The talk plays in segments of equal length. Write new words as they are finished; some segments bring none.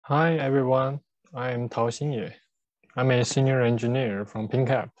Hi everyone, I'm Tao Xinye. I'm a senior engineer from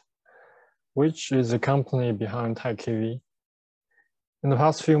PingCAP, which is the company behind TiKV. In the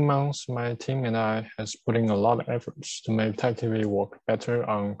past few months, my team and I has put in a lot of efforts to make TiKV work better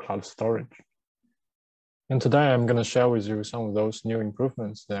on cloud storage. And today I'm going to share with you some of those new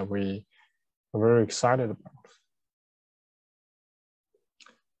improvements that we are very excited about.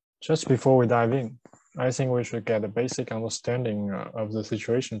 Just before we dive in, I think we should get a basic understanding of the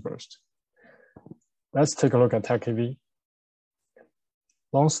situation first. Let's take a look at TiKV.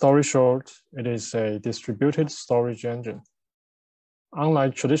 Long story short, it is a distributed storage engine.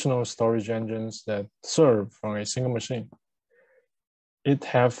 Unlike traditional storage engines that serve from a single machine, it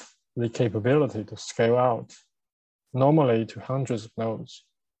has the capability to scale out, normally to hundreds of nodes.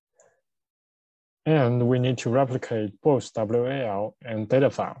 And we need to replicate both WAL and data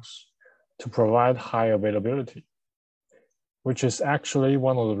files to provide high availability, which is actually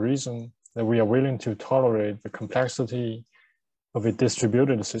one of the reasons that we are willing to tolerate the complexity of a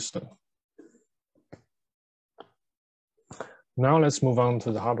distributed system. Now let's move on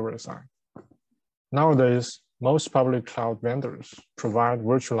to the hardware side. Nowadays, most public cloud vendors provide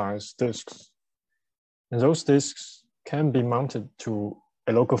virtualized disks, and those disks can be mounted to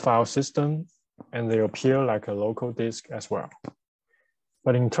a local file system, and they appear like a local disk as well.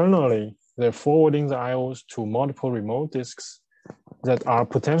 But internally, they're forwarding the IOs to multiple remote disks that are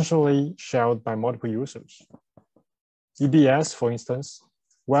potentially shared by multiple users. EBS, for instance,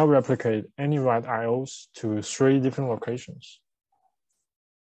 will replicate any write IOs to 3 different locations.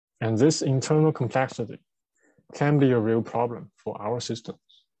 And this internal complexity can be a real problem for our systems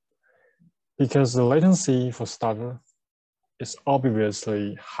because the latency for starter is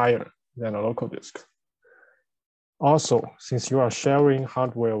obviously higher than a local disk. Also, since you are sharing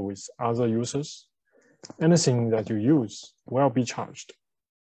hardware with other users, anything that you use will be charged.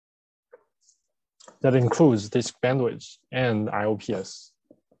 That includes disk bandwidth and IOPS.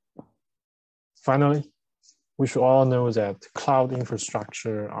 Finally, we should all know that cloud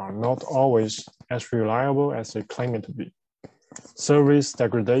infrastructure are not always as reliable as they claim it to be. Service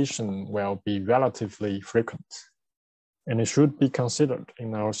degradation will be relatively frequent, and it should be considered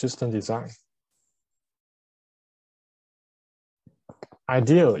in our system design.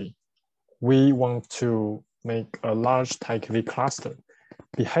 Ideally, we want to make a large TiKV cluster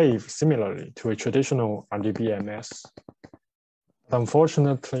behave similarly to a traditional RDBMS.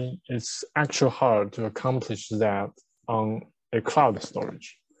 Unfortunately, it's actually hard to accomplish that on a cloud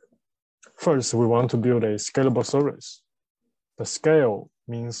storage. First, we want to build a scalable service. The scale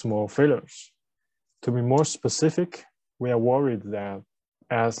means more failures. To be more specific, we are worried that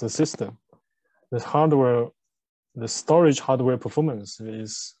as the system, the storage hardware performance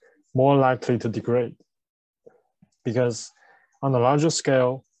is more likely to degrade because on a larger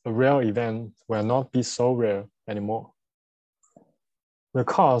scale, a rare event will not be so rare anymore. The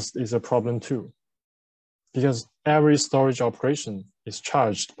cost is a problem too, because every storage operation is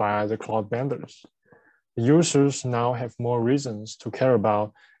charged by the cloud vendors. The users now have more reasons to care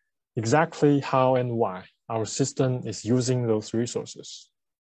about exactly how and why our system is using those resources.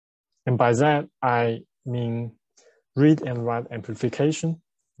 And by that, I mean read and write amplification,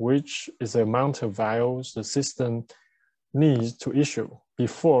 which is the amount of IOs the system needs to issue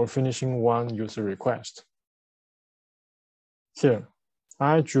before finishing one user request. Here,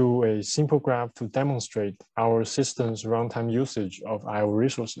 I drew a simple graph to demonstrate our system's runtime usage of IO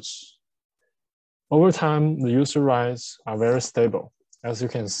resources. Over time, the user writes are very stable, as you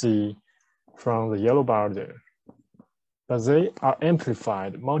can see from the yellow bar there. But they are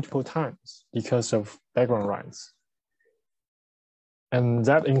amplified multiple times because of background writes. And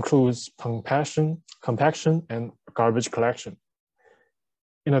that includes compaction, and garbage collection.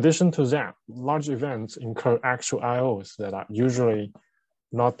 In addition to that, large events incur actual IOs that are usually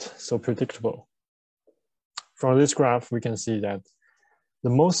not so predictable. From this graph, we can see that the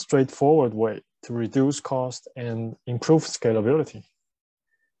most straightforward way to reduce cost and improve scalability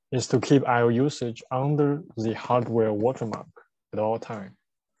is to keep IO usage under the hardware watermark at all times.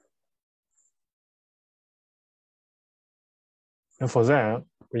 And for that,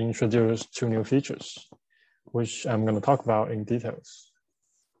 we introduced 2 new features, which I'm going to talk about in details.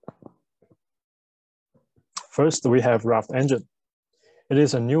 First, we have Raft Engine. It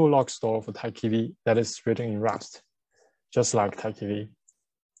is a new log store for TiKV that is written in Rust, just like TiKV.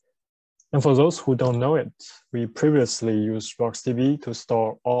 And for those who don't know it, we previously used RocksDB to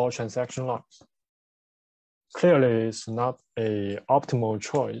store all transaction logs. Clearly, it's not an optimal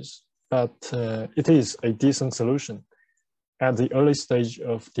choice, but it is a decent solution at the early stage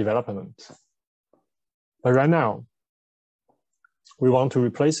of development. But right now, we want to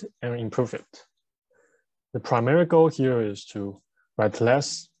replace it and improve it. The primary goal here is to write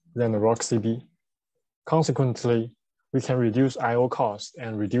less than the RockCB. Consequently, we can reduce I/O cost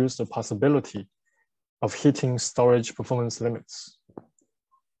and reduce the possibility of hitting storage performance limits.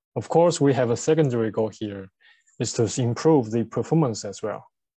 Of course, we have a secondary goal here, is to improve the performance as well.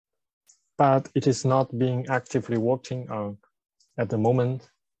 But it is not being actively working on at the moment,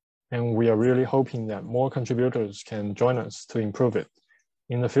 and we are really hoping that more contributors can join us to improve it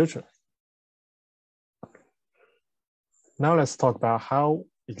in the future. Now let's talk about how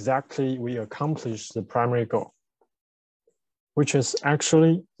exactly we accomplish the primary goal, which is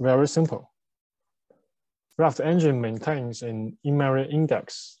actually very simple. Raft Engine maintains an in-memory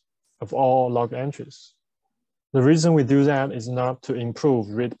index of all log entries. The reason we do that is not to improve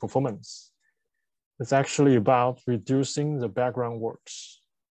read performance. It's actually about reducing the background works.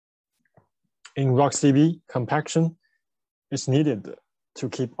 In RockCB, compaction is needed to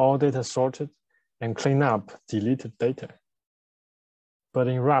keep all data sorted and clean up deleted data. But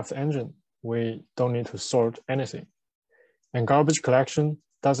in Raft Engine, we don't need to sort anything. And garbage collection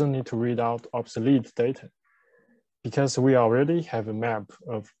doesn't need to read out obsolete data because we already have a map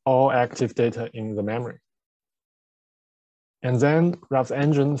of all active data in the memory. And then Raft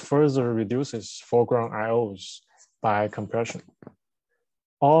Engine further reduces foreground IOs by compression.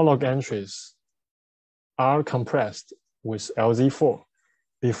 All log entries are compressed with LZ4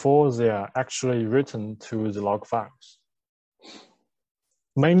 before they are actually written to the log files.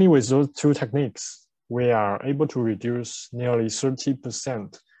 Mainly with those two techniques, we are able to reduce nearly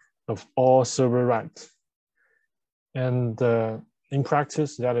 30% of all server writes. And in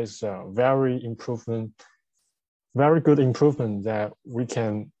practice, that is a very good improvement that we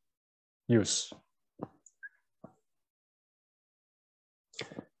can use.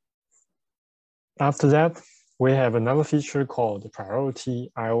 After that, we have another feature called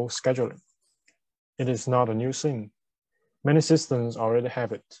priority IO scheduling. It is not a new thing. Many systems already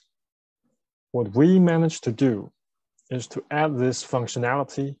have it. What we managed to do is to add this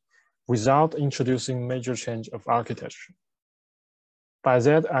functionality without introducing major change of architecture. By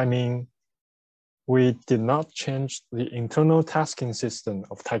that, I mean, we did not change the internal tasking system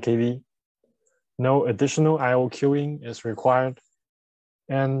of TiKV. No additional IO queuing is required,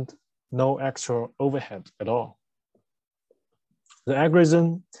 and no extra overhead at all. The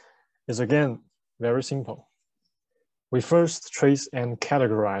algorithm is again very simple. We first trace and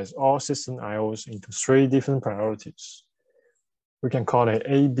categorize all system IOs into 3 different priorities. We can call it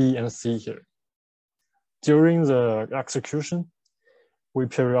A, B, and C here. During the execution, we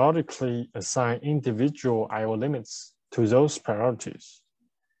periodically assign individual IO limits to those priorities.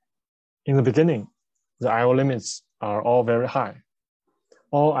 In the beginning, the IO limits are all very high.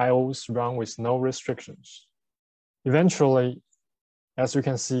 All IOs run with no restrictions. Eventually, as you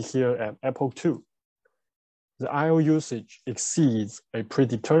can see here at epoch 2, the IO usage exceeds a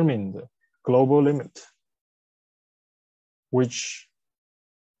predetermined global limit, which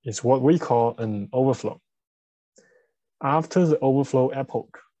is what we call an overflow. After the overflow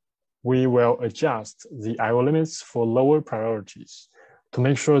epoch, we will adjust the IO limits for lower priorities to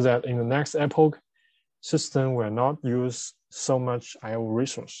make sure that in the next epoch, system will not use so much IO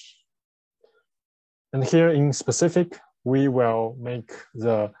resource. And here in specific, we will make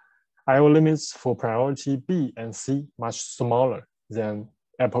the IO limits for priority B and C much smaller than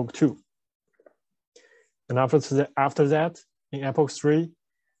epoch 2. And after that, in epoch 3,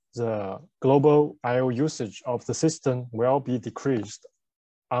 the global IO usage of the system will be decreased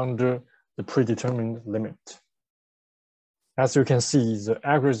under the predetermined limit. As you can see, the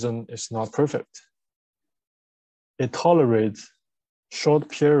algorithm is not perfect. It tolerates short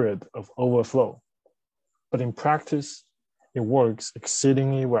period of overflow, but in practice, it works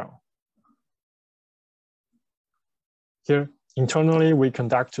exceedingly well. Here, internally, we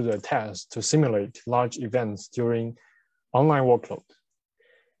conducted a test to simulate large events during online workload.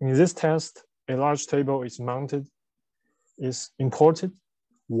 In this test, a large table is imported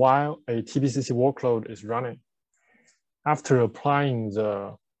while a TBCC workload is running. After applying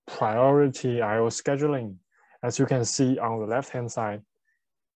the priority IO scheduling, as you can see on the left-hand side,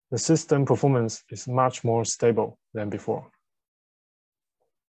 the system performance is much more stable than before.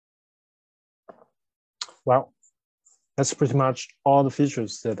 Well, that's pretty much all the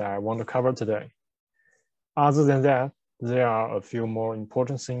features that I want to cover today. Other than that, there are a few more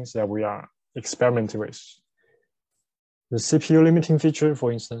important things that we are experimenting with. The CPU limiting feature,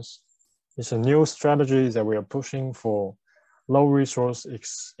 for instance, is a new strategy that we are pushing for low resource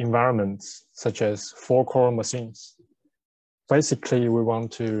environments, such as 4-core machines. Basically, we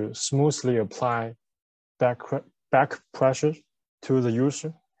want to smoothly apply back pressure to the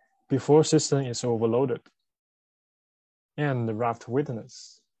user before system is overloaded. And the Raft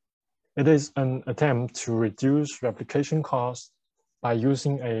Witness. It is an attempt to reduce replication costs by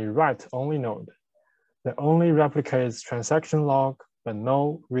using a write-only node that only replicates transaction log but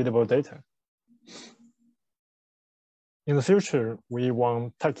no readable data. In the future, we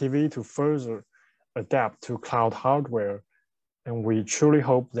want TiKV to further adapt to cloud hardware, and we truly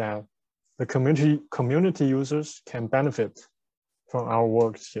hope that the community users can benefit from our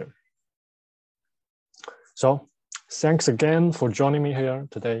work here. So, thanks again for joining me here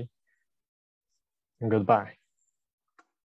today, and goodbye.